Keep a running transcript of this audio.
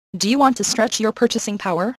Do you want to stretch your purchasing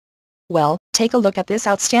power? Well, take a look at this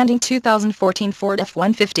outstanding 2014 Ford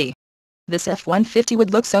F-150. This F-150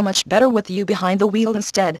 would look so much better with you behind the wheel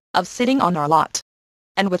instead of sitting on our lot.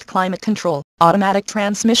 And with climate control, automatic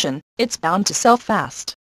transmission, it's bound to sell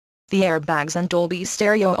fast. The airbags and Dolby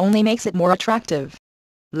stereo only makes it more attractive.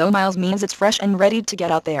 Low miles means it's fresh and ready to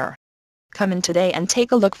get out there. Come in today and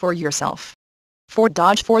take a look for yourself. Ford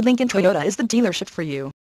Dodge Ford Lincoln Toyota is the dealership for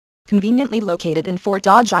you. Conveniently located in Fort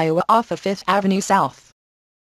Dodge, Iowa off of 5th Avenue South.